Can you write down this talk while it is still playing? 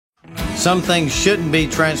some things shouldn't be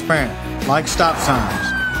transparent, like stop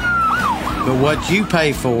signs. But what you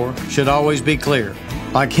pay for should always be clear,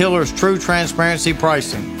 like Hiller's True Transparency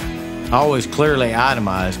Pricing. Always clearly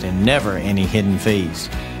itemized and never any hidden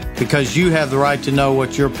fees. Because you have the right to know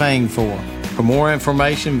what you're paying for. For more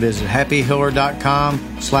information, visit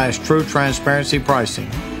happyhiller.com/true transparency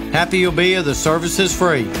pricing. Happy you'll be if the service is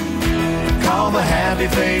free. Call the Happy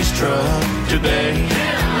Face Truck today.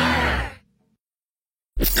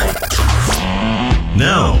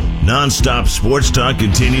 Now, non-stop sports talk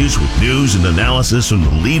continues with news and analysis from the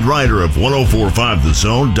lead writer of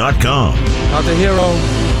 1045thezone.com. Not the hero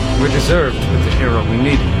we deserved, but the hero we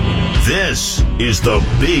needed. This is the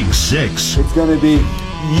Big Six. It's going to be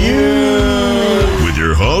you. With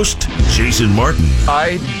your host, Jason Martin.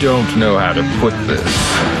 I don't know how to put this,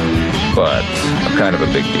 but I'm kind of a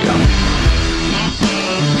big deal.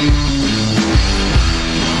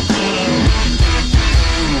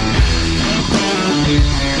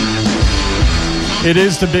 It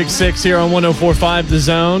is the Big Six here on 1045 The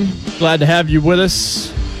Zone. Glad to have you with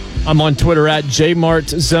us. I'm on Twitter at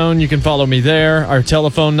JMartZone. You can follow me there. Our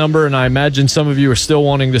telephone number, and I imagine some of you are still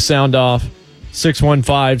wanting to sound off,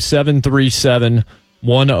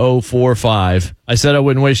 615-737-1045. I said I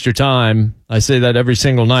wouldn't waste your time. I say that every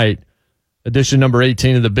single night. Edition number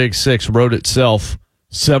 18 of the Big Six wrote itself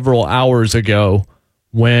several hours ago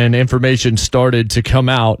when information started to come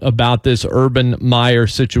out about this Urban Meyer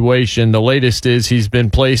situation. The latest is he's been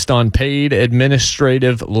placed on paid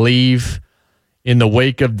administrative leave in the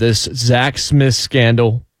wake of this Zach Smith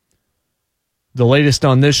scandal. The latest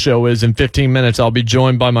on this show is in 15 minutes, I'll be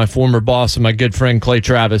joined by my former boss and my good friend Clay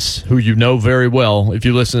Travis, who you know very well if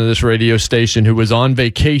you listen to this radio station, who was on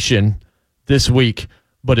vacation this week,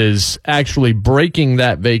 but is actually breaking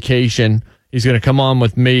that vacation. He's going to come on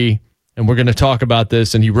with me, and we're going to talk about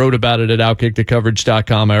this, and he wrote about it at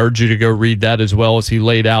OutkickTheCoverage.com. I urge you to go read that as well, as he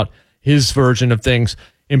laid out his version of things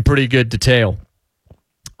in pretty good detail.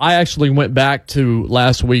 I actually went back to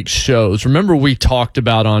last week's shows. Remember, we talked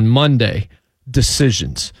about on Monday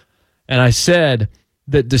decisions, and I said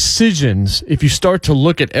that decisions, if you start to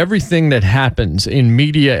look at everything that happens in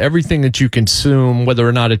media, everything that you consume, whether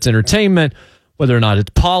or not it's entertainment, whether or not it's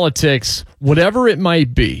politics, whatever it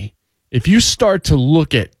might be, if you start to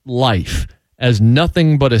look at life as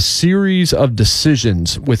nothing but a series of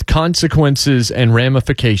decisions with consequences and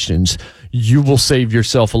ramifications, you will save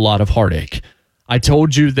yourself a lot of heartache. I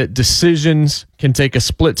told you that decisions can take a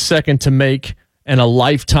split second to make and a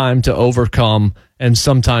lifetime to overcome, and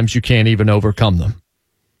sometimes you can't even overcome them.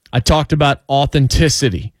 I talked about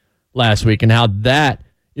authenticity last week and how that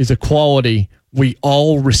is a quality we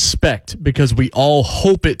all respect because we all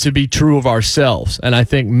hope it to be true of ourselves. And I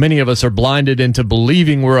think many of us are blinded into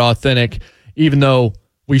believing we're authentic, even though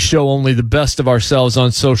we show only the best of ourselves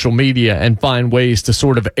on social media and find ways to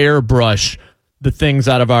sort of airbrush the things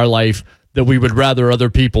out of our life that we would rather other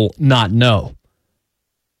people not know.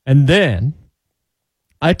 And then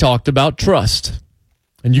I talked about trust.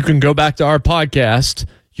 And you can go back to our podcast.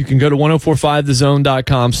 You can go to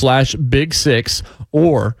 1045thezone.com/Big Six,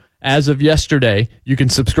 or as of yesterday, you can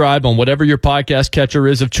subscribe on whatever your podcast catcher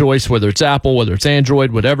is of choice, whether it's Apple, whether it's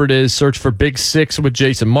Android, whatever it is. Search for Big Six with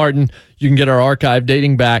Jason Martin. You can get our archive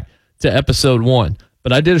dating back to episode 1.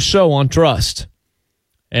 But I did a show on trust.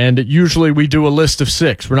 And usually we do a list of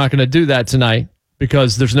 6. We're not going to do that tonight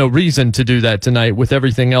because there's no reason to do that tonight with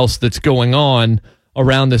everything else that's going on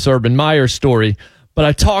around this Urban Meyer story. But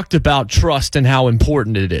I talked about trust and how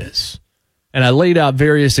important it is. And I laid out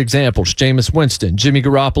various examples, Jameis Winston, Jimmy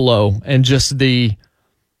Garoppolo, and just the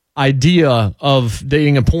idea of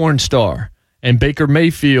dating a porn star, and Baker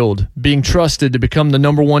Mayfield being trusted to become the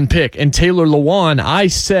number 1 pick. And Taylor Lewan, I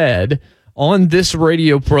said on this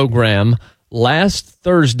radio program last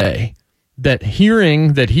Thursday that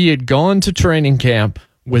hearing that he had gone to training camp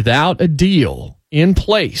without a deal in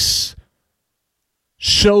place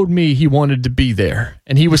showed me he wanted to be there.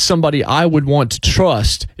 And he was somebody I would want to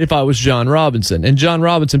trust if I was John Robinson. And John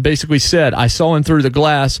Robinson basically said, I saw him through the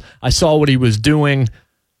glass. I saw what he was doing.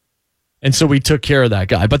 And so we took care of that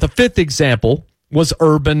guy. But the 5th example was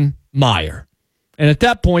Urban Meyer. And at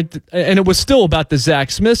that point, and it was still about the Zach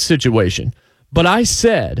Smith situation, but I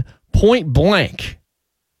said point blank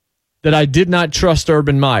that I did not trust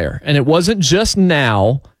Urban Meyer. And it wasn't just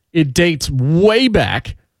now. It dates way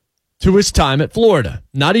back to his time at Florida.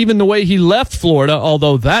 Not even the way he left Florida,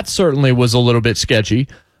 although that certainly was a little bit sketchy,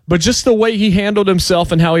 but just the way he handled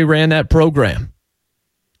himself and how he ran that program.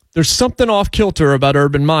 There's something off kilter about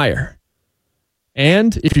Urban Meyer.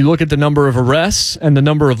 And if you look at the number of arrests and the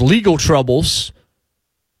number of legal troubles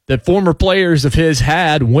that former players of his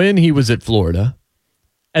had when he was at Florida,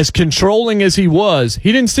 as controlling as he was,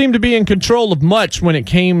 he didn't seem to be in control of much when it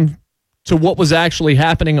came to what was actually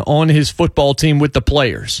happening on his football team with the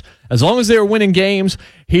players. As long as they were winning games,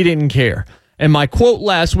 he didn't care. And my quote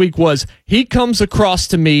last week was, he comes across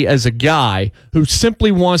to me as a guy who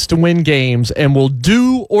simply wants to win games and will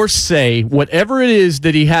do or say whatever it is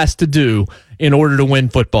that he has to do in order to win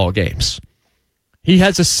football games. He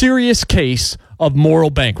has a serious case of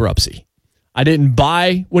moral bankruptcy. I didn't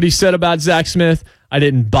buy what he said about Zach Smith. I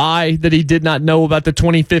didn't buy that he did not know about the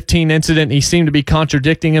 2015 incident. He seemed to be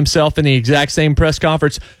contradicting himself in the exact same press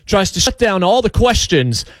conference. Tries to shut down all the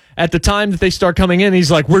questions at the time that they start coming in.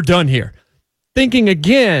 He's like, we're done here. Thinking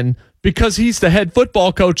again, because he's the head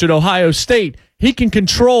football coach at Ohio State, he can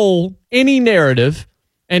control any narrative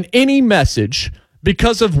and any message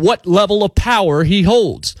because of what level of power he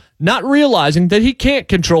holds. Not realizing that he can't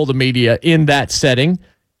control the media in that setting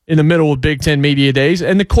in the middle of Big Ten Media Days,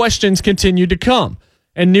 and the questions continued to come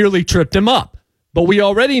and nearly tripped him up. But we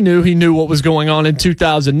already knew he knew what was going on in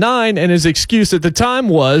 2009, and his excuse at the time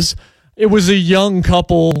was it was a young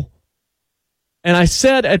couple. And I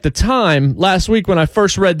said at the time, last week when I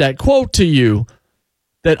first read that quote to you,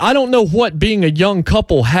 that I don't know what being a young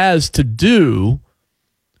couple has to do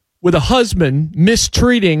with a husband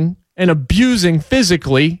mistreating and abusing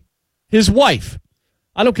physically his wife.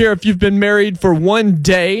 I don't care if you've been married for 1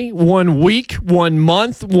 day, 1 week, 1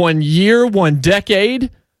 month, 1 year, 1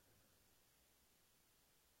 decade,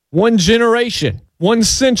 1 generation, 1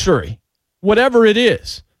 century, whatever it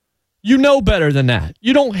is. You know better than that.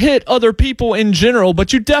 You don't hit other people in general,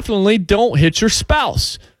 but you definitely don't hit your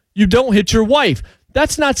spouse. You don't hit your wife.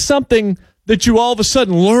 That's not something that you all of a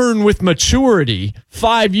sudden learn with maturity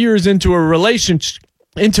 5 years into a relationship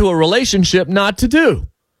not to do.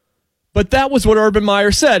 But that was what Urban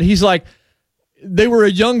Meyer said. He's like, they were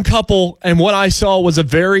a young couple, and what I saw was a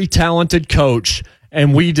very talented coach,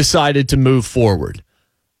 and we decided to move forward.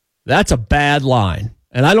 That's a bad line.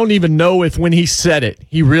 And I don't even know if when he said it,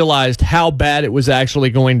 he realized how bad it was actually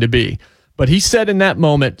going to be. But he said in that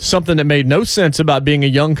moment something that made no sense about being a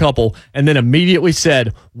young couple, and then immediately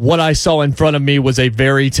said, what I saw in front of me was a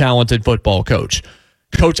very talented football coach.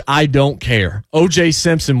 Coach, I don't care. O.J.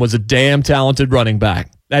 Simpson was a damn talented running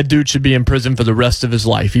back. That dude should be in prison for the rest of his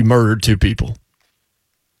life. He murdered 2 people.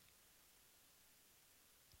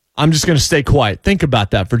 I'm just going to stay quiet. Think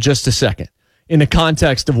about that for just a second in the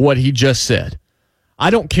context of what he just said. I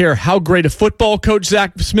don't care how great a football coach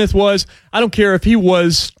Zach Smith was. I don't care if he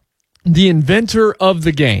was the inventor of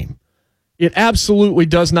the game. It absolutely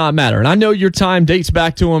does not matter. And I know your time dates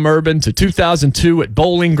back to him, Urban, to 2002 at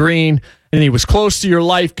Bowling Green, and he was close to your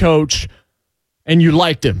life coach, and you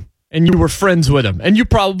liked him, and you were friends with him, and you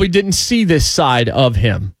probably didn't see this side of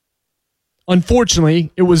him.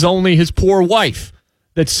 Unfortunately, it was only his poor wife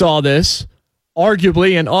that saw this,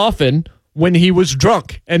 arguably and often when he was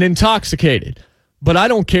drunk and intoxicated. But I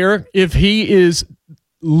don't care if he is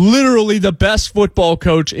literally the best football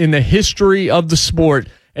coach in the history of the sport,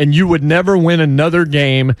 and you would never win another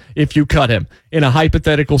game if you cut him in a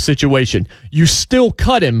hypothetical situation. You still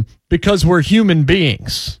cut him because we're human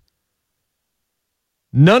beings.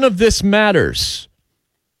 None of this matters.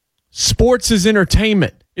 Sports is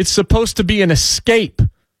entertainment. It's supposed to be an escape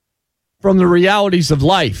from the realities of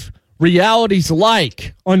life. Realities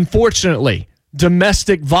like, unfortunately,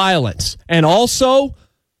 domestic violence, and also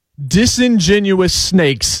disingenuous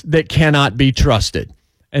snakes that cannot be trusted.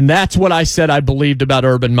 And that's what I said I believed about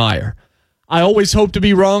Urban Meyer. I always hope to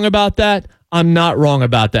be wrong about that. I'm not wrong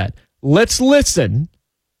about that. Let's listen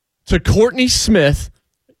to Courtney Smith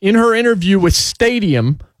in her interview with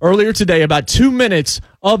Stadium earlier today, about 2 minutes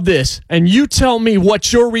of this, and you tell me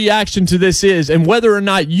what your reaction to this is and whether or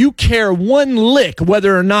not you care one lick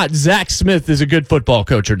whether or not Zach Smith is a good football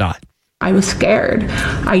coach or not. I was scared.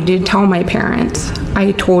 I did tell my parents.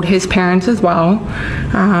 I told his parents as well.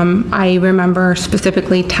 I remember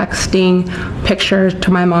specifically texting pictures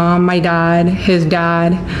to my mom, my dad, his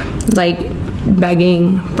dad, like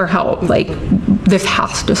begging for help. Like, this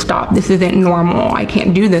has to stop. This isn't normal. I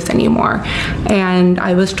can't do this anymore. And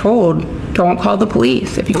I was told, don't call the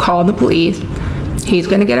police. If you call the police, he's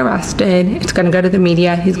going to get arrested. It's going to go to the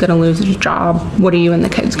media. He's going to lose his job. What are you and the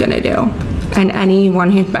kids going to do? And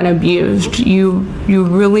anyone who's been abused, you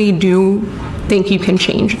really do think you can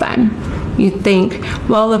change them. You think,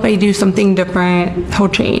 well, if I do something different, he'll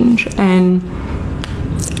change. And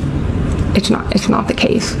it's not the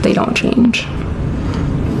case. They don't change.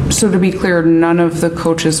 So to be clear, none of the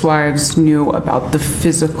coaches' wives knew about the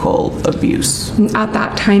physical abuse? At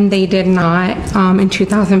that time, they did not. In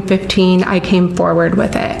 2015, I came forward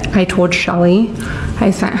with it. I told Shelly.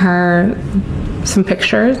 I sent her some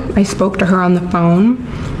pictures. I spoke to her on the phone.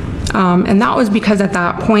 And that was because at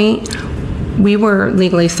that point, we were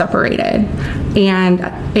legally separated. And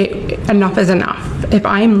enough is enough. If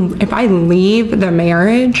I leave the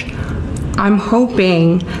marriage, I'm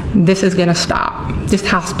hoping this is going to stop. This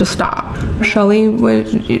has to stop.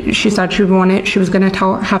 Shelly she said she was going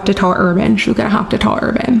to have to tell Urban. She was going to have to tell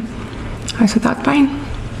Urban. I said, that's fine.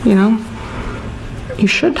 You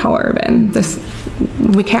should tell Urban.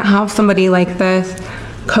 We can't have somebody like this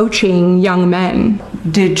coaching young men.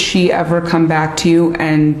 Did she ever come back to you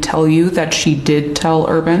and tell you that she did tell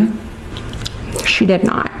Urban? She did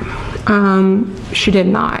not. She did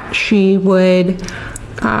not. She would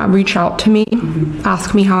reach out to me,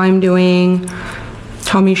 ask me how I'm doing,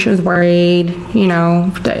 tell me she was worried,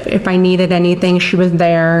 that if I needed anything, she was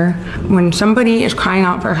there. When somebody is crying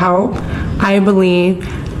out for help, I believe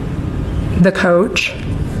the coach,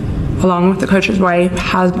 along with the coach's wife,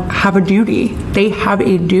 have a duty. They have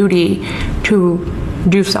a duty to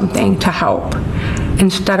do something to help,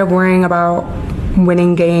 instead of worrying about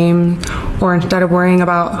winning games, or instead of worrying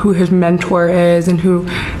about who his mentor is and who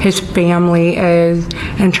his family is,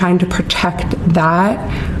 and trying to protect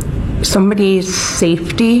that. Somebody's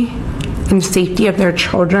safety and safety of their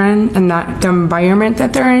children and that the environment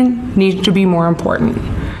that they're in needs to be more important.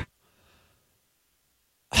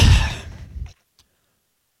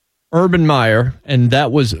 Urban Meyer, and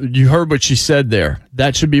you heard what she said there.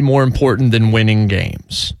 That should be more important than winning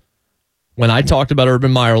games. When I talked about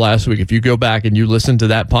Urban Meyer last week, if you go back and you listen to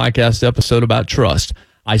that podcast episode about trust,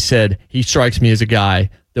 I said he strikes me as a guy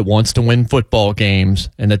that wants to win football games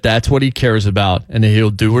and that's what he cares about, and that he'll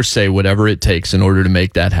do or say whatever it takes in order to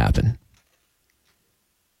make that happen.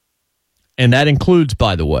 And that includes,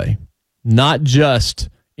 by the way, not just,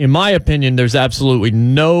 in my opinion, there's absolutely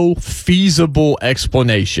no feasible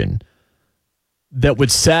explanation that would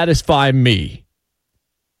satisfy me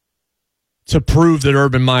to prove that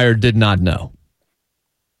Urban Meyer did not know.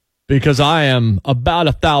 Because I am about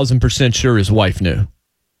 1,000% sure his wife knew.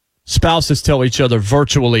 Spouses tell each other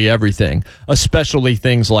virtually everything, especially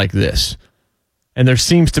things like this. And there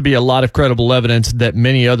seems to be a lot of credible evidence that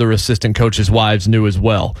many other assistant coaches' wives knew as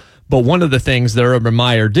well. But one of the things that Urban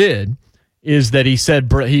Meyer did is that he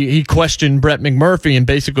said he questioned Brett McMurphy and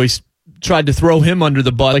basically tried to throw him under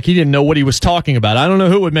the bus like he didn't know what he was talking about. I don't know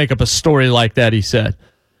who would make up a story like that, he said.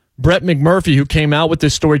 Brett McMurphy, who came out with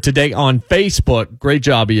this story today on Facebook, great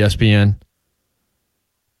job, ESPN,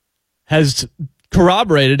 has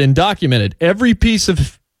corroborated and documented every piece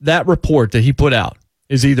of that report that he put out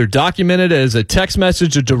is either documented as a text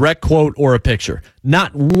message, a direct quote, or a picture.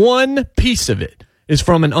 Not one piece of it is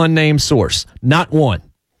from an unnamed source. Not one.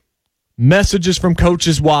 Messages from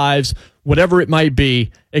coaches' wives, whatever it might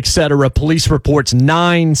be, etc. Police reports,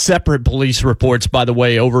 9 separate police reports, by the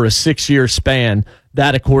way, over a 6-year span,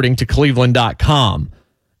 that according to Cleveland.com,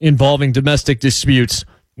 involving domestic disputes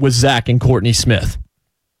with Zach and Courtney Smith.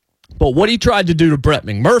 But what he tried to do to Brett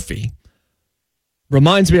McMurphy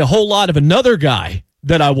reminds me a whole lot of another guy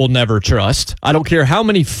that I will never trust. I don't care how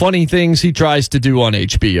many funny things he tries to do on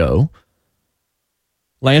HBO.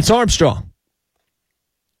 Lance Armstrong.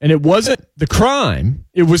 And it wasn't the crime,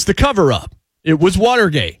 it was the cover-up. It was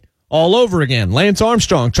Watergate all over again. Lance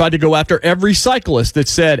Armstrong tried to go after every cyclist that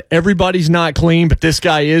said everybody's not clean, but this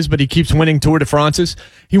guy is, but he keeps winning Tour de France's.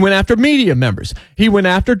 He went after media members. He went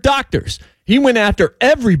after doctors. He went after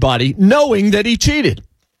everybody knowing that he cheated.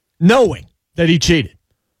 Knowing that he cheated.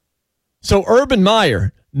 So Urban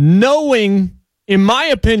Meyer, knowing, in my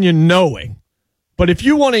opinion, knowing, but if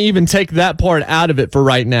you want to even take that part out of it for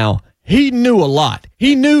right now, he knew a lot.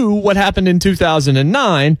 He knew what happened in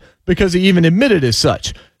 2009 because he even admitted as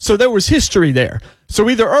such. So there was history there. So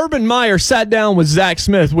either Urban Meyer sat down with Zach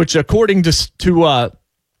Smith, which according to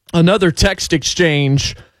another text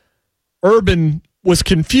exchange, Urban was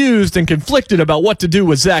confused and conflicted about what to do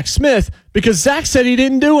with Zach Smith because Zach said he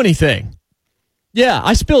didn't do anything. Yeah,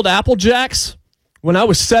 I spilled Apple Jacks when I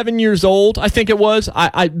was 7 years old, I think it was.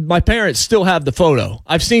 My parents still have the photo.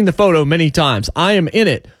 I've seen the photo many times. I am in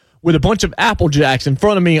it with a bunch of Apple Jacks in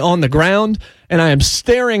front of me on the ground, and I am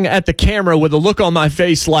staring at the camera with a look on my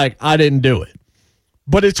face like I didn't do it.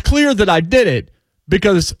 But it's clear that I did it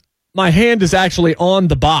because my hand is actually on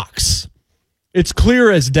the box. It's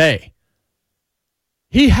clear as day.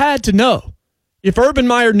 He had to know. If Urban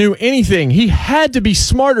Meyer knew anything, he had to be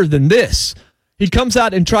smarter than this. He comes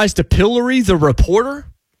out and tries to pillory the reporter,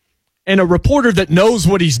 and a reporter that knows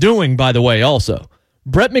what he's doing, by the way, also.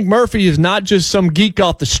 Brett McMurphy is not just some geek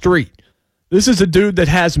off the street. This is a dude that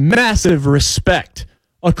has massive respect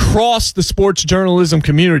across the sports journalism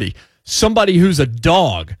community. Somebody who's a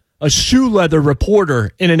dog a shoe leather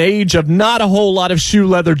reporter in an age of not a whole lot of shoe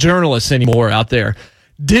leather journalists anymore out there,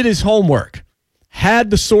 did his homework,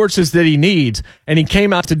 had the sources that he needs, and he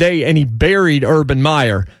came out today and he buried Urban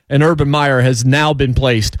Meyer, and Urban Meyer has now been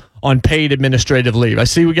placed on paid administrative leave. I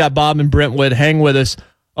see we got Bob and Brentwood. Hang with us.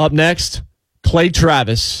 Up next, Clay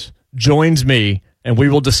Travis joins me, and we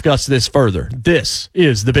will discuss this further. This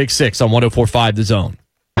is the Big Six on 104.5 The Zone.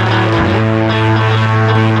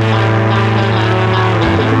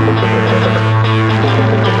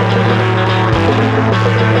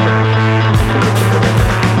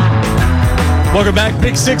 Welcome back,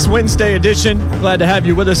 Big Six Wednesday edition. Glad to have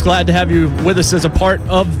you with us. Glad to have you with us as a part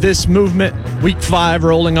of this movement. Week 5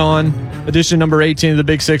 rolling on. Edition number 18 of the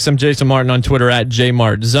Big Six. I'm Jason Martin on Twitter at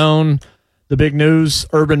JMartZone. The big news,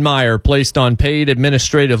 Urban Meyer placed on paid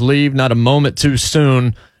administrative leave, not a moment too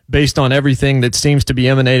soon, based on everything that seems to be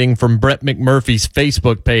emanating from Brett McMurphy's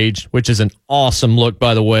Facebook page, which is an awesome look,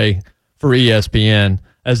 by the way, for ESPN,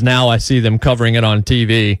 as now I see them covering it on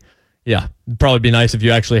TV. Yeah, it'd probably be nice if you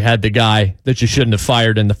actually had the guy that you shouldn't have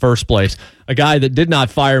fired in the first place. A guy that did not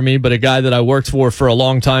fire me, but a guy that I worked for a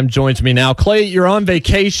long time joins me now. Clay, you're on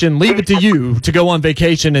vacation. Leave it to you to go on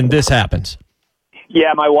vacation, and this happens.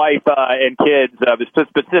 Yeah, my wife and kids,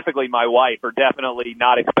 specifically my wife, are definitely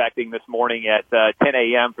not expecting this morning at 10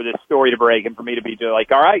 a.m. for this story to break and for me to be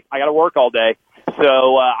like, all right, I got to work all day.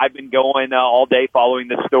 So I've been going all day following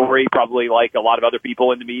this story, probably like a lot of other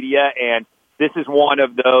people in the media, and this is one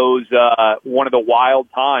of those, one of the wild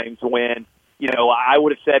times when, I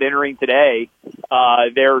would have said entering today,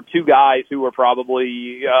 there are two guys who are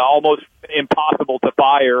probably almost impossible to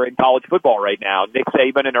fire in college football right now, Nick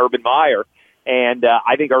Saban and Urban Meyer. And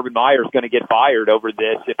I think Urban Meyer is going to get fired over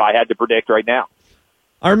this if I had to predict right now.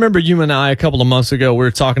 I remember you and I a couple of months ago, we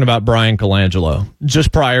were talking about Brian Colangelo,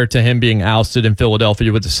 just prior to him being ousted in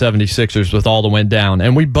Philadelphia with the 76ers with all that went down.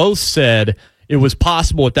 And we both said it was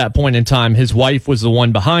possible at that point in time his wife was the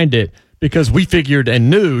one behind it, because we figured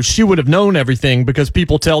and knew she would have known everything, because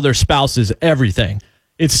people tell their spouses everything.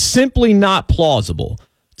 It's simply not plausible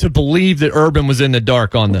to believe that Urban was in the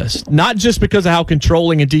dark on this, not just because of how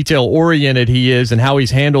controlling and detail-oriented he is and how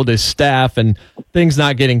he's handled his staff and things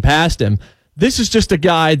not getting past him. This is just a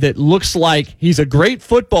guy that looks like he's a great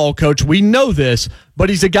football coach. We know this, but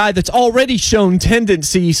he's a guy that's already shown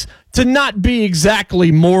tendencies to not be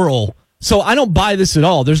exactly moral. So I don't buy this at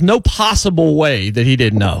all. There's no possible way that he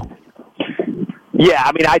didn't know. Yeah,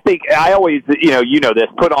 I mean, I think I always, you know this,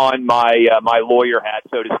 put on my my lawyer hat,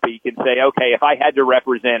 so to speak, and say, okay, if I had to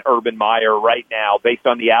represent Urban Meyer right now, based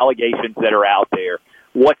on the allegations that are out there,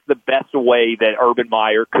 what's the best way that Urban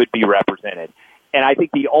Meyer could be represented? And I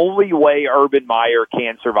think the only way Urban Meyer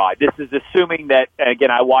can survive, this is assuming that,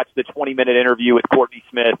 again, I watched the 20-minute interview with Courtney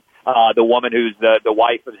Smith, the woman who's the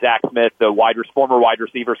wife of Zach Smith, the former wide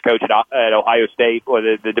receivers coach at Ohio State, or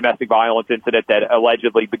the domestic violence incident that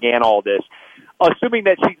allegedly began all this. Assuming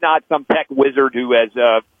that she's not some tech wizard who has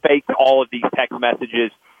faked all of these text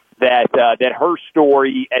messages, that her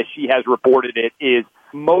story, as she has reported it, is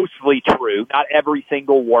mostly true. Not every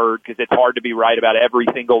single word, because it's hard to be right about every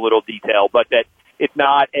single little detail, but that it's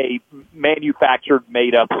not a manufactured,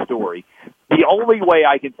 made-up story. The only way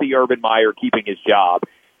I can see Urban Meyer keeping his job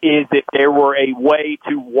is if there were a way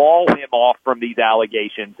to wall him off from these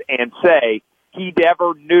allegations and say he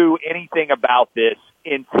never knew anything about this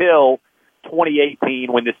until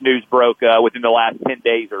 2018 when this news broke within the last 10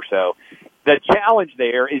 days or so. The challenge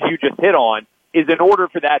there, as you just hit on, is in order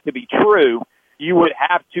for that to be true, you would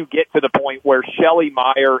have to get to the point where Shelley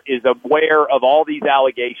Meyer is aware of all these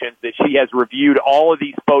allegations, that she has reviewed all of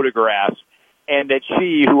these photographs, and that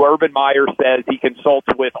she, who Urban Meyer says he consults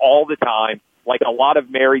with all the time, like a lot of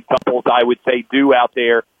married couples, I would say, do out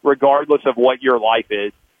there, regardless of what your life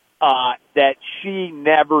is, that she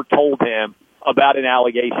never told him about an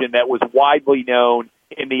allegation that was widely known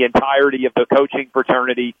in the entirety of the coaching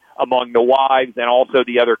fraternity, among the wives and also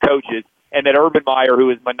the other coaches, and that Urban Meyer,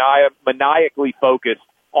 who is maniacally focused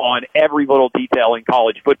on every little detail in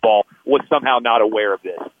college football, was somehow not aware of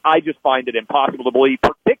this. I just find it impossible to believe,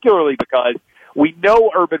 particularly because we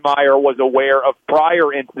know Urban Meyer was aware of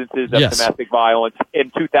prior instances of domestic violence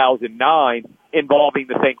in 2009 involving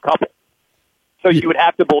the same couple. So you would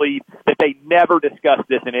have to believe that they never discussed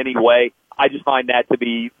this in any way. I just find that to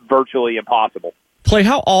be virtually impossible. Clay,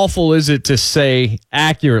 how awful is it to say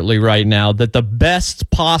accurately right now that the best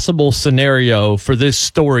possible scenario for this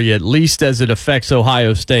story, at least as it affects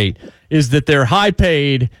Ohio State, is that their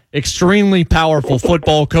high-paid, extremely powerful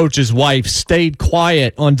football coach's wife stayed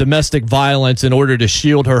quiet on domestic violence in order to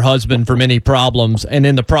shield her husband from any problems, and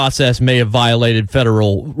in the process may have violated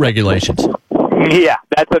federal regulations? Yeah,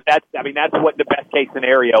 that's what the best case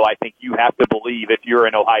scenario I think you have to believe if you're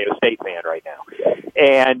an Ohio State fan right now.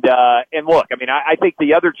 And look, I think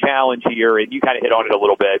the other challenge here, and you kind of hit on it a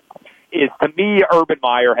little bit, is to me, Urban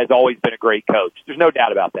Meyer has always been a great coach. There's no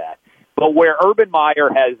doubt about that. But where Urban Meyer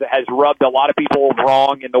has rubbed a lot of people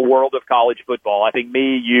wrong in the world of college football, I think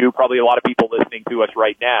me, you, probably a lot of people listening to us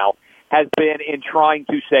right now, has been in trying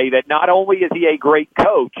to say that not only is he a great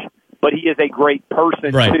coach, but he is a great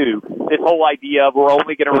person, right, too. This whole idea of we're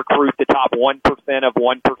only going to recruit the top 1% of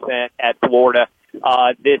 1% at Florida,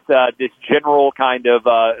 this general kind of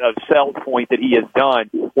sell point that he has done,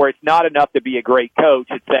 where it's not enough to be a great coach.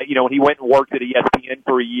 It's that, when he went and worked at ESPN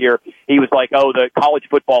for a year, he was like, oh, the college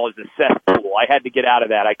football is a cesspool. I had to get out of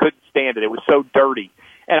that. I couldn't stand it. It was so dirty.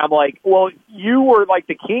 And I'm like, well, you were like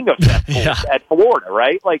the king of cesspools at Florida,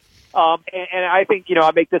 right? Like, and I think,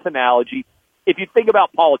 I make this analogy. If you think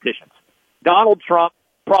about politicians, Donald Trump,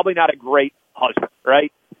 probably not a great husband,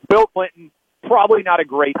 right? Bill Clinton, probably not a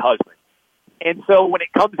great husband. And so when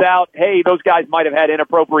it comes out, hey, those guys might have had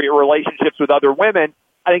inappropriate relationships with other women,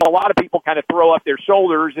 I think a lot of people kind of throw up their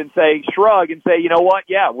shoulders and shrug and say, you know what?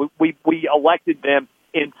 Yeah, we elected them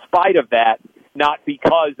in spite of that, not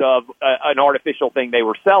because of an artificial thing they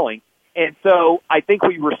were selling. And so I think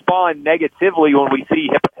we respond negatively when we see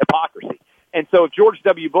hypocrisy. And so if George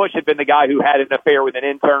W. Bush had been the guy who had an affair with an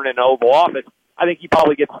intern in the Oval Office, I think he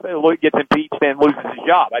probably gets impeached and loses his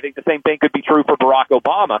job. I think the same thing could be true for Barack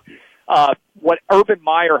Obama. What Urban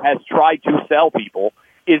Meyer has tried to sell people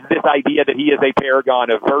is this idea that he is a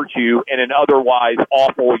paragon of virtue in an otherwise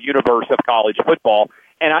awful universe of college football.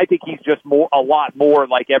 And I think he's just a lot more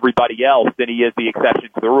like everybody else than he is the exception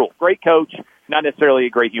to the rule. Great coach, not necessarily a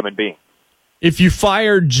great human being. If you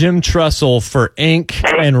fired Jim Tressel for ink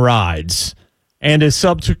and rides and his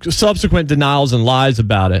subsequent denials and lies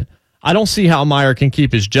about it, I don't see how Meyer can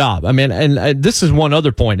keep his job. And this is one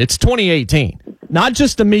other point. It's 2018. Not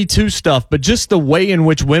just the Me Too stuff, but just the way in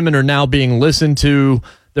which women are now being listened to,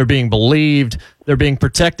 they're being believed, they're being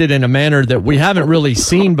protected in a manner that we haven't really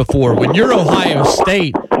seen before. When you're Ohio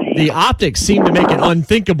State, the optics seem to make it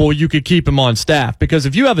unthinkable you could keep him on staff. Because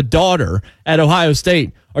if you have a daughter at Ohio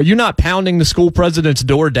State, are you not pounding the school president's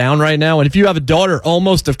door down right now? And if you have a daughter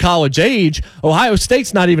almost of college age, Ohio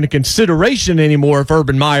State's not even a consideration anymore if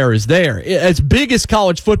Urban Meyer is there. As big as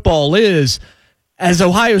college football is, as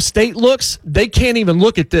Ohio State looks, they can't even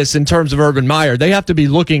look at this in terms of Urban Meyer. They have to be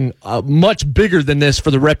looking much bigger than this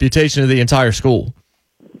for the reputation of the entire school.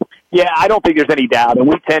 Yeah, I don't think there's any doubt. And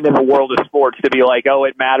we tend in the world of sports to be like, oh,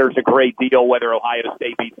 it matters a great deal whether Ohio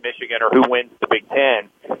State beats Michigan or who wins the Big Ten.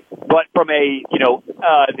 But from the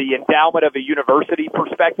endowment of a university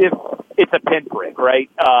perspective, it's a pinprick, right?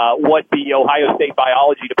 What the Ohio State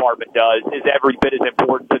biology department does is every bit as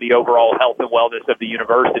important to the overall health and wellness of the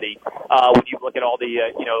university. When you look at all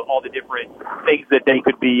the different things that they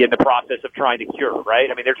could be in the process of trying to cure, right?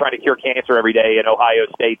 They're trying to cure cancer every day in Ohio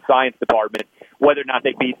State science department. Whether or not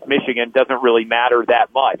they beat Michigan doesn't really matter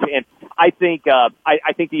that much. And I think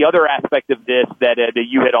the other aspect of this that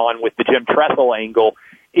you hit on with the Jim Tressel angle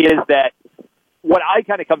is that what I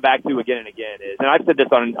kind of come back to again and again is, and I've said this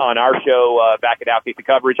on our show back at Outkick the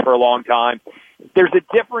Coverage for a long time, there's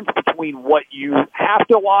a difference between what you have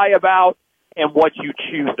to lie about and what you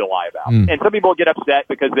choose to lie about. And some people get upset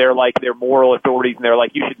because they're moral authorities and they're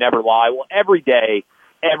like, you should never lie. Well, every day,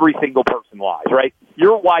 every single person lies, right?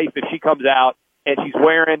 Your wife, if she comes out and she's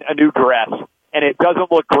wearing a new dress and it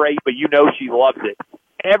doesn't look great, but you know she loves it,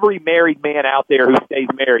 every married man out there who stays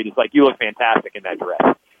married is like, you look fantastic in that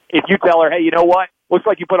dress. If you tell her, hey, you know what? Looks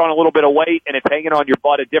like you put on a little bit of weight and it's hanging on your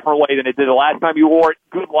butt a different way than it did the last time you wore it,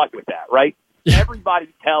 good luck with that, right? Yeah. Everybody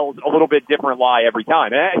tells a little bit different lie every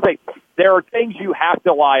time. And I say there are things you have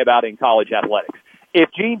to lie about in college athletics.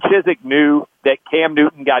 If Gene Chizik knew that Cam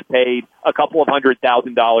Newton got paid a couple of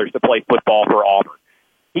 $100,000 to play football for Auburn,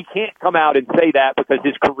 he can't come out and say that because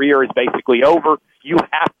his career is basically over. You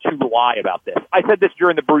have to lie about this. I said this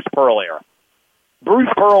during the Bruce Pearl era. Bruce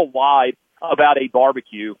Pearl lied about a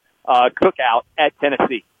barbecue cookout at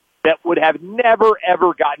Tennessee that would have never,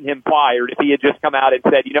 ever gotten him fired if he had just come out and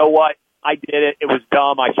said, you know what, I did it. It was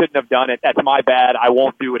dumb. I shouldn't have done it. That's my bad. I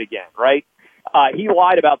won't do it again, right? He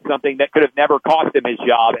lied about something that could have never cost him his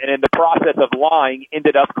job, and in the process of lying,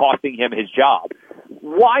 ended up costing him his job.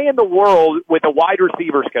 Why in the world, with a wide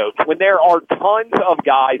receivers coach, when there are tons of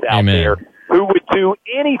guys out there who would do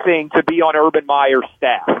anything to be on Urban Meyer's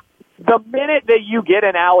staff, the minute that you get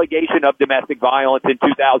an allegation of domestic violence in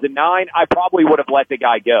 2009, I probably would have let the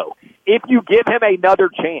guy go. If you give him another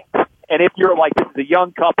chance, and if you're like, this is a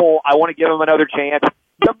young couple, I want to give him another chance,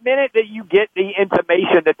 the minute that you get the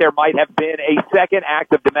intimation that there might have been a second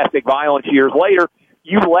act of domestic violence years later,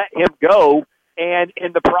 you let him go. And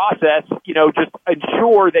in the process, just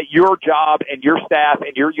ensure that your job and your staff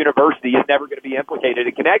and your university is never going to be implicated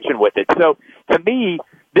in connection with it. So to me,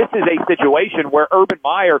 this is a situation where Urban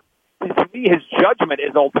Meyer, to me, his judgment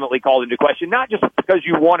is ultimately called into question, not just because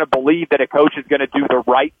you want to believe that a coach is going to do the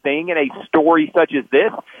right thing in a story such as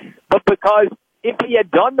this, but because if he had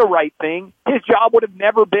done the right thing, his job would have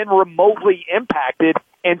never been remotely impacted.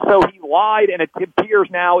 And so he lied, and it appears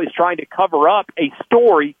now is trying to cover up a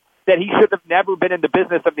story that he should have never been in the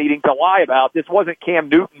business of needing to lie about. This wasn't Cam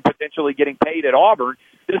Newton potentially getting paid at Auburn.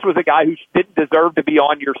 This was a guy who didn't deserve to be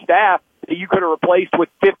on your staff that you could have replaced with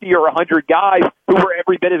 50 or 100 guys who were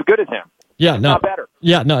every bit as good as him. Yeah, not better.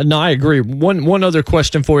 Yeah, no, I agree. One other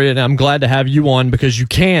question for you, and I'm glad to have you on because you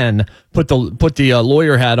can put the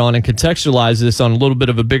lawyer hat on and contextualize this on a little bit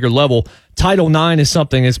of a bigger level. Title IX is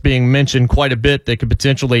something that's being mentioned quite a bit that could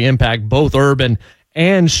potentially impact both Urban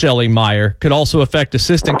and Shelly Meyer. Could also affect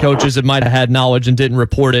assistant coaches that might have had knowledge and didn't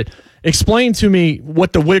report it. Explain to me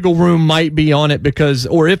what the wiggle room might be on it,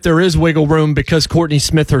 or if there is wiggle room, because Courtney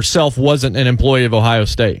Smith herself wasn't an employee of Ohio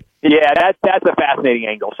State. Yeah, that's a fascinating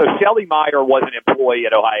angle. So Shelly Meyer was an employee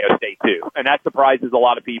at Ohio State, too, and that surprises a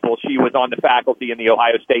lot of people. She was on the faculty in the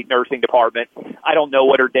Ohio State nursing department. I don't know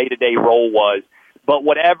what her day-to-day role was, but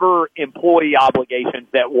whatever employee obligations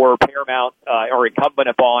that were paramount or incumbent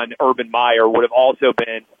upon Urban Meyer would have also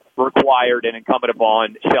been required and incumbent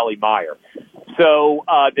upon Shelly Meyer. So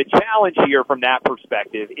the challenge here from that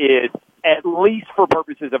perspective is, at least for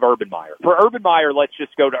purposes of Urban Meyer. For Urban Meyer, let's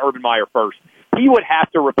just go to Urban Meyer first. He would have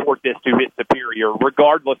to report this to his superior,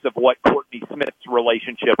 regardless of what Courtney Smith's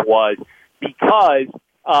relationship was, because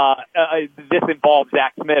this involves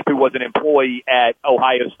Zach Smith, who was an employee at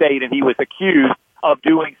Ohio State, and he was accused of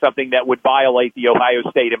doing something that would violate the Ohio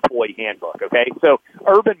State employee handbook, okay? So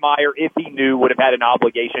Urban Meyer, if he knew, would have had an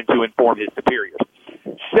obligation to inform his superiors.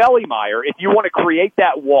 Shelly Meyer, if you want to create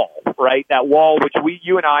that wall, right, that wall which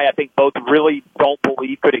you and I think, both really don't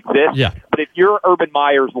believe could exist, yeah. But if you're Urban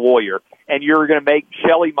Meyer's lawyer and you're going to make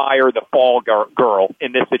Shelly Meyer the fall girl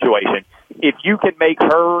in this situation, if you can make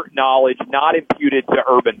her knowledge not imputed to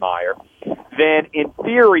Urban Meyer, then in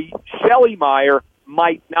theory, Shelly Meyer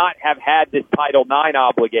might not have had this Title IX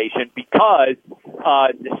obligation because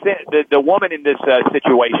the woman in this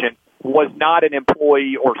situation was not an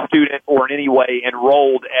employee or student or in any way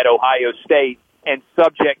enrolled at Ohio State and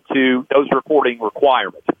subject to those reporting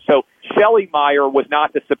requirements. So Shelly Meyer was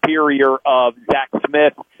not the superior of Zach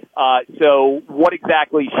Smith. So what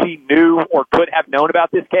exactly she knew or could have known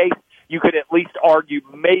about this case, you could at least argue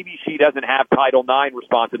maybe she doesn't have Title IX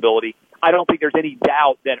responsibility. I don't think there's any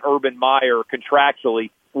doubt that Urban Meyer contractually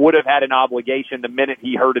would have had an obligation the minute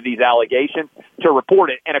he heard of these allegations to report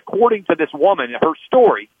it. And according to this woman, her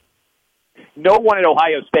story, no one at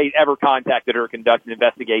Ohio State ever contacted her to conduct an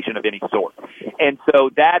investigation of any sort. And so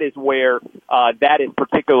that is where that is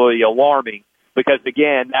particularly alarming because,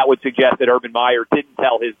 again, that would suggest that Urban Meyer didn't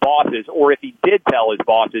tell his bosses, or if he did tell his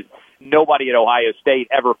bosses, nobody at Ohio State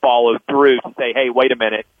ever followed through to say, hey, wait a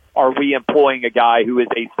minute, are we employing a guy who is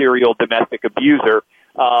a serial domestic abuser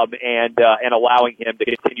and allowing him to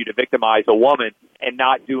continue to victimize a woman and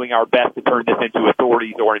not doing our best to turn this into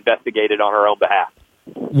authorities or investigate it on our own behalf?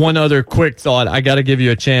 One other quick thought. I got to give you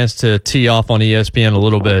a chance to tee off on ESPN a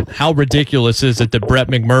little bit. How ridiculous is it that Brett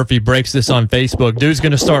McMurphy breaks this on Facebook? Dude's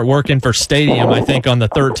going to start working for Stadium, I think, on the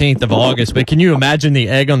 13th of August. But can you imagine the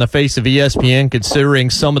egg on the face of ESPN considering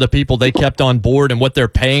some of the people they kept on board and what they're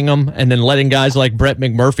paying them and then letting guys like Brett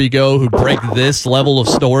McMurphy go who break this level of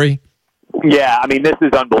story? Yeah, I mean, this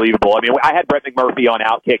is unbelievable. I mean, I had Brett McMurphy on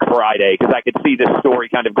Outkick Friday because I could see this story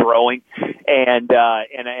kind of growing, and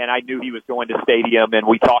I knew he was going to Stadium, and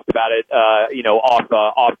we talked about it,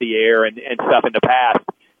 off the air and stuff in the past.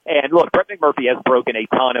 And look, Brett McMurphy has broken a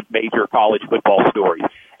ton of major college football stories,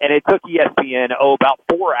 and it took ESPN about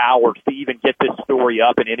 4 hours to even get this story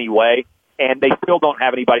up in any way. And they still don't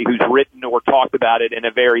have anybody who's written or talked about it in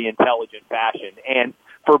a very intelligent fashion. And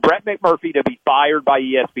for Brett McMurphy to be fired by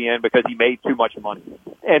ESPN because he made too much money,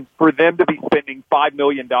 and for them to be spending $5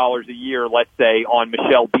 million a year, let's say, on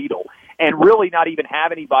Michelle Beadle, and really not even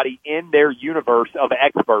have anybody in their universe of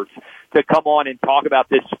experts to come on and talk about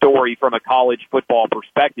this story from a college football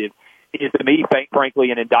perspective is, to me,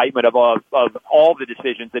 frankly, an indictment of all the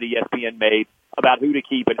decisions that ESPN made about who to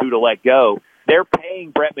keep and who to let go. They're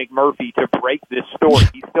paying Brett McMurphy to break this story.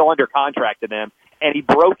 He's still under contract to them, and he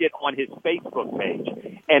broke it on his Facebook page.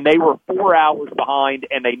 And they were 4 hours behind,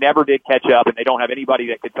 and they never did catch up, and they don't have anybody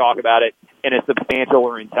that could talk about it in a substantial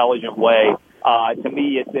or intelligent way. To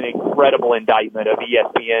me, it's an incredible indictment of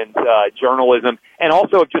ESPN's journalism and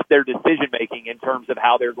also of just their decision-making in terms of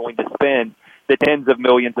how they're going to spend the tens of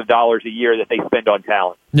millions of dollars a year that they spend on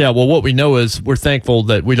talent. Yeah, well, what we know is we're thankful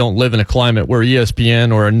that we don't live in a climate where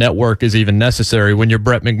ESPN or a network is even necessary. When you're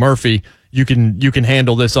Brett McMurphy, you can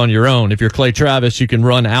handle this on your own. If you're Clay Travis, you can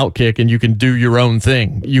run Outkick and you can do your own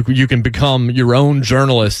thing. You can become your own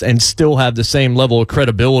journalist and still have the same level of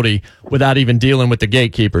credibility without even dealing with the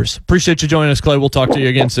gatekeepers. Appreciate you joining us, Clay. We'll talk to you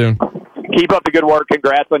again soon. Keep up the good work.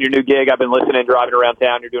 Congrats on your new gig. I've been listening, driving around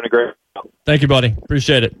town. You're doing a great job. Thank you, buddy.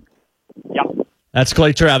 Appreciate it. Yep. That's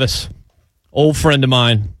Clay Travis, old friend of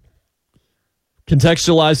mine.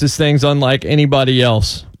 Contextualizes things unlike anybody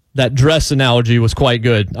else. That dress analogy was quite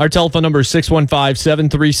good. Our telephone number is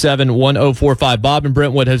 615-737-1045. Bob in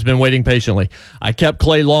Brentwood has been waiting patiently. I kept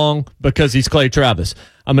Clay long because he's Clay Travis.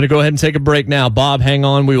 I'm going to go ahead and take a break now. Bob, hang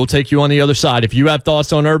on. We will take you on the other side. If you have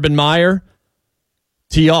thoughts on Urban Meyer,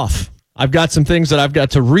 tee off. I've got some things that I've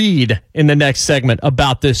got to read in the next segment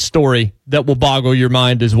about this story that will boggle your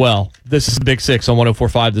mind as well. This is Big Six on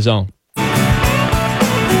 104.5 The Zone.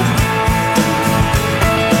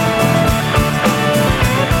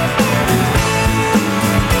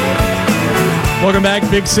 Welcome back,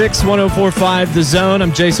 Big Six, 104.5 The Zone.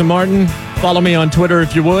 I'm Jason Martin. Follow me on Twitter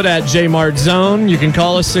if you would, at JMartZone. You can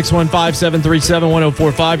call us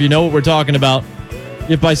 615-737-1045. You know what we're talking about.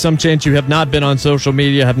 If by some chance you have not been on social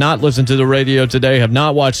media, have not listened to the radio today, have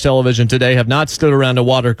not watched television today, have not stood around a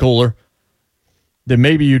water cooler, then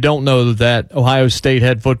maybe you don't know that Ohio State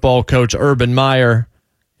head football coach Urban Meyer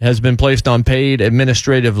has been placed on paid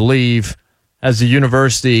administrative leave as the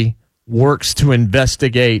university works to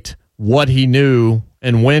investigate what he knew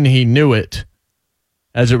and when he knew it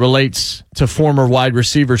as it relates to former wide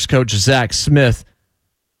receivers coach Zach Smith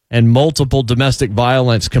and multiple domestic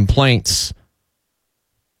violence complaints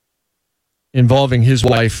involving his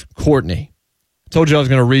wife, Courtney. I told you I was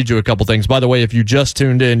going to read you a couple things. By the way, if you just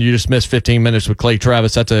tuned in, you just missed 15 minutes with Clay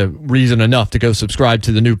Travis. That's a reason enough to go subscribe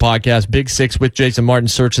to the new podcast, Big Six with Jason Martin.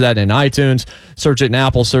 Search that in iTunes, search it in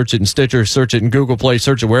Apple, search it in Stitcher, search it in Google Play,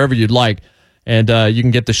 search it wherever you'd like. And you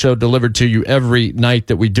can get the show delivered to you every night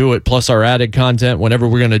that we do it, plus our added content. Whenever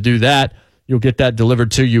we're going to do that, you'll get that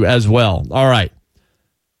delivered to you as well. All right.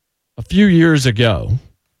 A few years ago,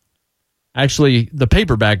 actually, the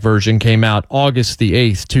paperback version came out August the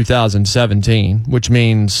 8th, 2017, which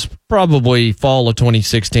means probably fall of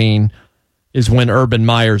 2016 is when Urban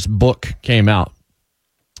Meyer's book came out.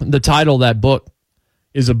 The title of that book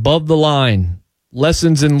is Above the Line,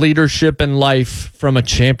 Lessons in Leadership and Life from a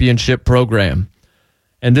Championship Program.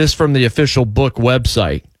 And this from the official book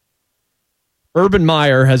website. Urban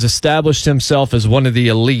Meyer has established himself as one of the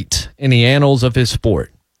elite in the annals of his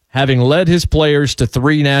sport, having led his players to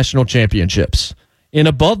 3 national championships. In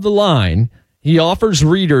Above the Line, he offers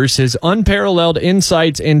readers his unparalleled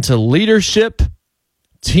insights into leadership,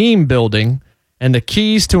 team building, and the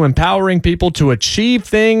keys to empowering people to achieve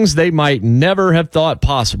things they might never have thought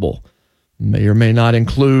possible. May or may not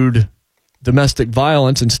include domestic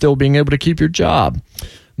violence and still being able to keep your job.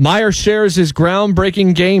 Meyer shares his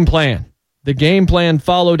groundbreaking game plan. The game plan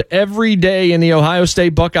followed every day in the Ohio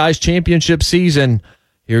State Buckeyes championship season.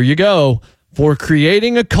 Here you go. For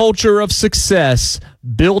creating a culture of success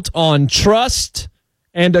built on trust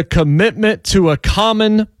and a commitment to a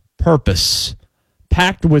common purpose,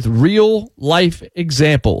 packed with real life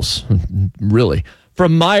examples. Really.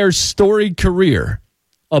 From Meyer's storied career,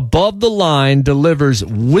 Above the Line delivers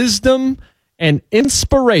wisdom and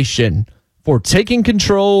inspiration for taking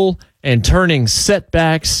control and turning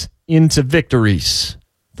setbacks into victories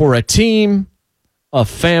for a team, a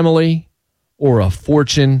family, or a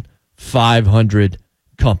Fortune 500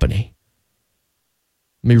 company.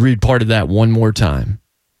 Let me read part of that one more time.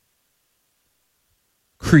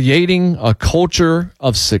 Creating a culture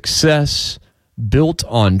of success built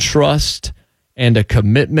on trust and a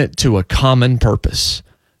commitment to a common purpose.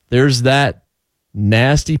 There's that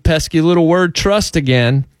nasty, pesky little word, trust,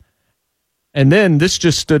 again. And then this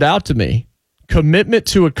just stood out to me. Commitment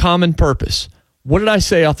to a common purpose. What did I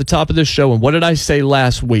say off the top of this show? And what did I say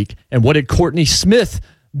last week? And what did Courtney Smith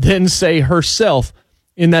then say herself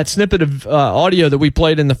in that snippet of audio that we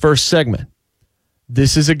played in the first segment?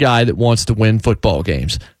 This is a guy that wants to win football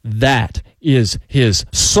games. That is his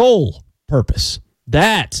sole purpose.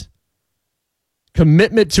 That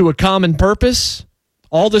commitment to a common purpose,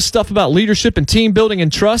 all this stuff about leadership and team building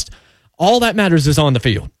and trust, all that matters is on the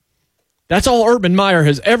field. That's all Urban Meyer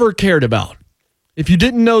has ever cared about. If you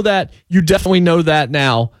didn't know that, you definitely know that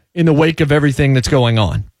now in the wake of everything that's going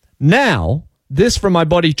on. Now, this from my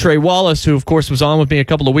buddy Trey Wallace, who, of course, was on with me a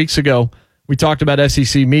couple of weeks ago. We talked about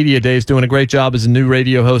SEC Media Days, doing a great job as a new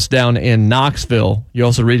radio host down in Knoxville. You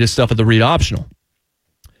also read his stuff at the Read Optional.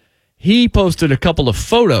 He posted a couple of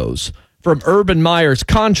photos from Urban Meyer's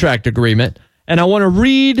contract agreement, and I want to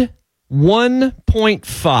read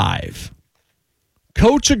 1.5.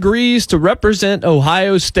 Coach agrees to represent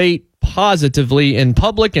Ohio State positively in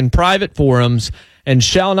public and private forums and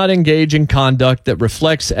shall not engage in conduct that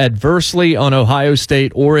reflects adversely on Ohio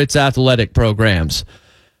State or its athletic programs.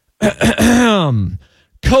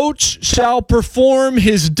 Coach shall perform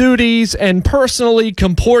his duties and personally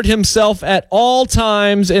comport himself at all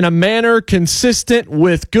times in a manner consistent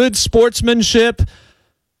with good sportsmanship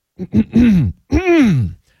and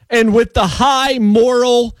with the high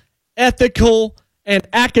moral, ethical, and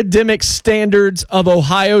academic standards of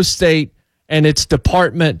Ohio State and its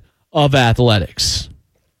Department of Athletics.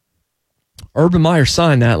 Urban Meyer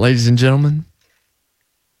signed that, ladies and gentlemen.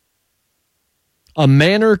 A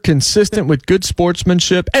manner consistent with good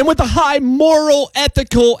sportsmanship and with the high moral,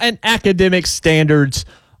 ethical, and academic standards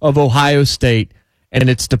of Ohio State and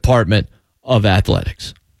its Department of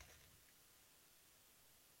Athletics.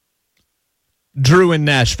 Drew in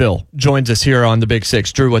Nashville joins us here on the Big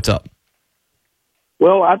Six. Drew, what's up?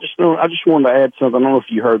 Well, I just wanted to add something. I don't know if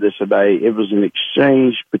you heard this today. It was an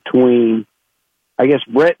exchange between, I guess,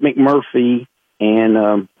 Brett McMurphy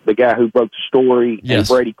and the guy who broke the story, yes,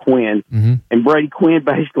 and Brady Quinn. Mm-hmm. And Brady Quinn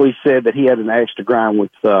basically said that he had an axe to grind with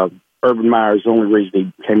Urban Meyer is the only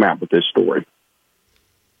reason he came out with this story.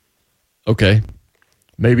 Okay.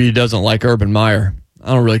 Maybe he doesn't like Urban Meyer.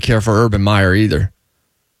 I don't really care for Urban Meyer either.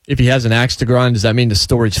 If he has an axe to grind, does that mean the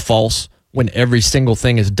story's false when every single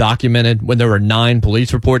thing is documented, when there were 9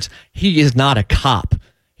 police reports? He is not a cop.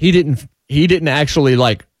 He didn't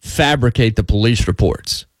actually fabricate the police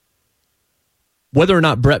reports. Whether or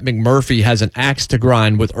not Brett McMurphy has an axe to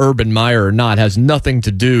grind with Urban Meyer or not has nothing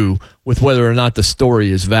to do with whether or not the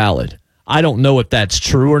story is valid. I don't know if that's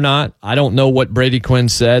true or not. I don't know what Brady Quinn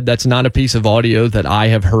said. That's not a piece of audio that I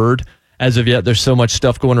have heard as of yet. There's so much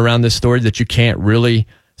stuff going around this story that you can't really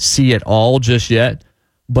see it all just yet.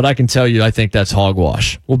 But I can tell you, I think that's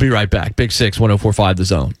hogwash. We'll be right back. Big Six, 104.5 The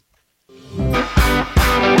Zone.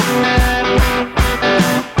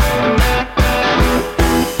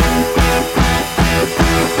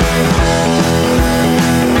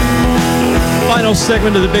 Final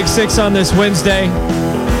segment of the Big Six on this Wednesday.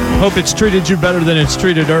 Hope it's treated you better than it's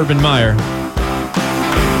treated Urban Meyer.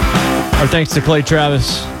 Our thanks to Clay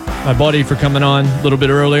Travis, my buddy, for coming on a little bit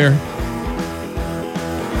earlier.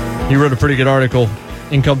 He wrote a pretty good article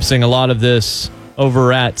encompassing a lot of this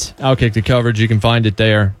over at Outkick the Coverage. You can find it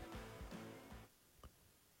there.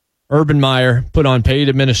 Urban Meyer put on paid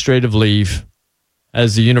administrative leave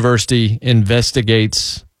as the university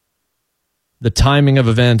investigates the timing of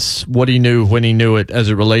events, what he knew when he knew it, as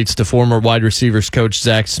it relates to former wide receivers coach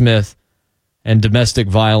Zach Smith and domestic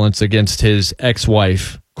violence against his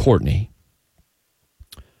ex-wife, Courtney.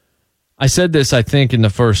 I said this, I think, in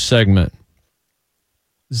the first segment.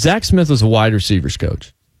 Zach Smith was a wide receivers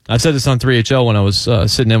coach. I said this on 3HL when I was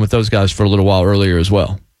sitting in with those guys for a little while earlier as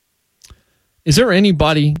well. Is there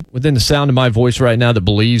anybody within the sound of my voice right now that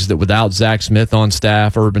believes that without Zach Smith on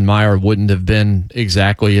staff, Urban Meyer wouldn't have been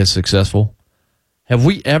exactly as successful? Have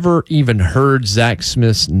we ever even heard Zach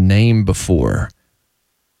Smith's name before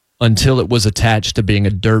until it was attached to being a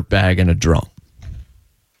dirtbag and a drunk?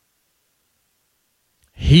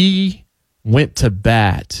 He went to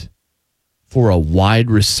bat for a wide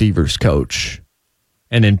receivers coach.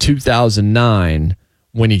 And in 2009,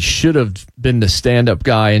 when he should have been the stand-up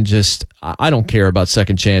guy and just, I don't care about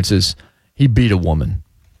second chances, he beat a woman.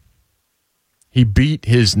 He beat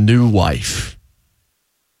his new wife.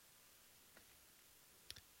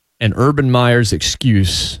 And Urban Meyer's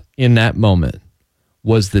excuse in that moment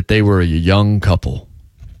was that they were a young couple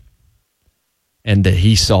and that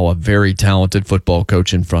he saw a very talented football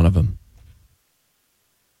coach in front of him.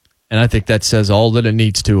 And I think that says all that it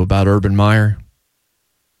needs to about Urban Meyer.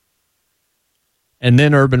 And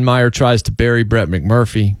then Urban Meyer tries to bury Brett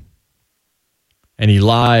McMurphy, and he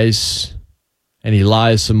lies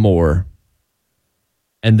some more.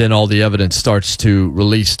 And then all the evidence starts to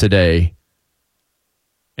release today.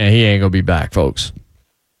 And he ain't going to be back, folks.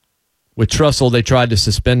 With Trussell, they tried to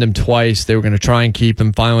suspend him twice. They were going to try and keep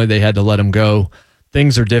him. Finally, they had to let him go.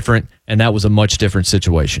 Things are different, and that was a much different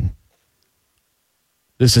situation.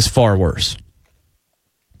 This is far worse.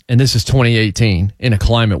 And this is 2018 in a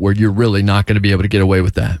climate where you're really not going to be able to get away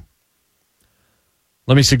with that.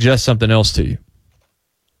 Let me suggest something else to you.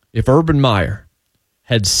 If Urban Meyer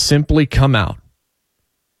had simply come out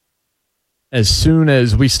as soon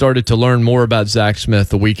as we started to learn more about Zach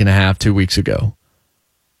Smith a week and a half, 2 weeks ago,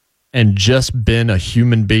 and just been a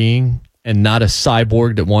human being and not a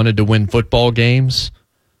cyborg that wanted to win football games,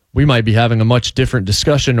 we might be having a much different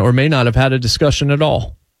discussion, or may not have had a discussion at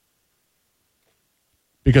all.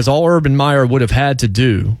 Because all Urban Meyer would have had to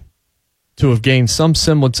do to have gained some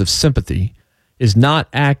semblance of sympathy is not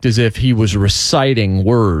act as if he was reciting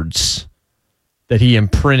words that he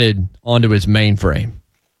imprinted onto his mainframe.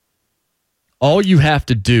 All you have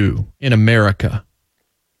to do in America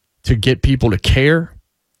to get people to care,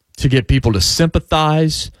 to get people to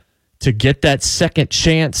sympathize, to get that second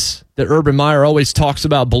chance that Urban Meyer always talks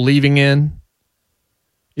about believing in,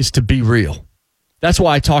 is to be real. That's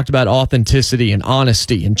why I talked about authenticity and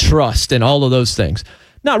honesty and trust and all of those things.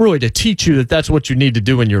 Not really to teach you that that's what you need to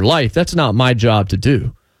do in your life. That's not my job to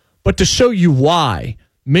do. But to show you why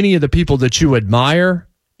many of the people that you admire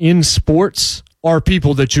in sports are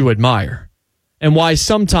people that you admire. And why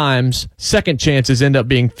sometimes second chances end up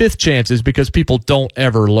being fifth chances because people don't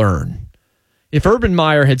ever learn. If Urban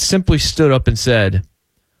Meyer had simply stood up and said,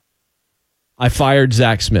 I fired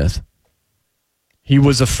Zach Smith. He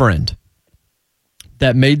was a friend.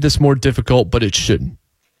 That made this more difficult, but it shouldn't.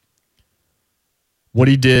 What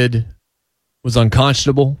he did was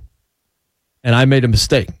unconscionable, and I made a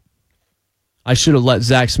mistake. I should have let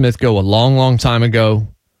Zach Smith go a long, long time ago.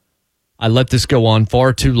 I let this go on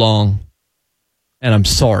far too long, and I'm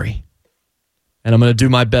sorry. And I'm going to do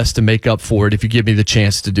my best to make up for it if you give me the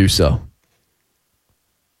chance to do so.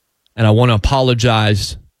 And I want to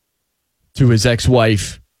apologize to his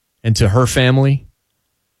ex-wife and to her family.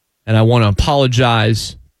 And I want to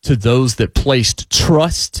apologize to those that placed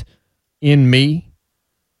trust in me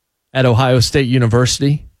at Ohio State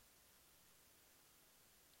University.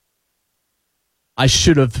 I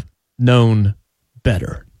should have known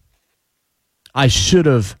better. I should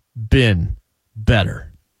have been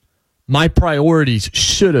better. My priorities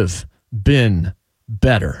should have been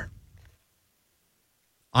better.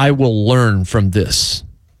 I will learn from this.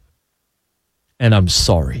 And I'm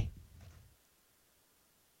sorry.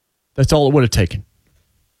 That's all it would have taken.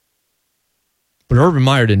 But Urban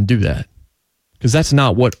Meyer didn't do that. Because that's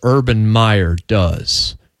not what Urban Meyer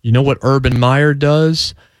does. You know what Urban Meyer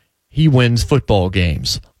does? He wins football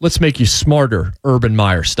games. Let's make you smarter, Urban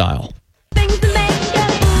Meyer style.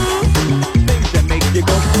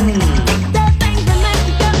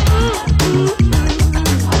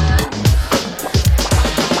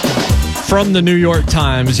 From the New York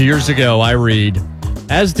Times years ago, I read,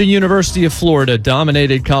 as the University of Florida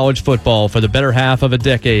dominated college football for the better half of a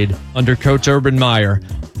decade under Coach Urban Meyer,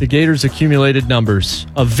 the Gators accumulated numbers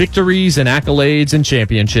of victories and accolades and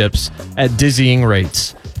championships at dizzying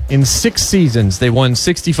rates. In 6 seasons, they won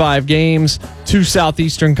 65 games, 2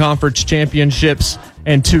 Southeastern Conference championships,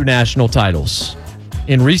 and 2 national titles.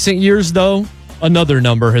 In recent years, though, another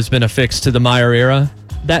number has been affixed to the Meyer era.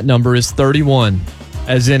 That number is 31,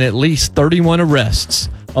 as in at least 31 arrests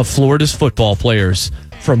of Florida's football players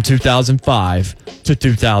from 2005 to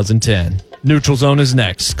 2010. Neutral Zone is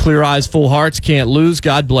next. Clear eyes, full hearts, can't lose.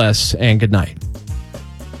 God bless, and good night.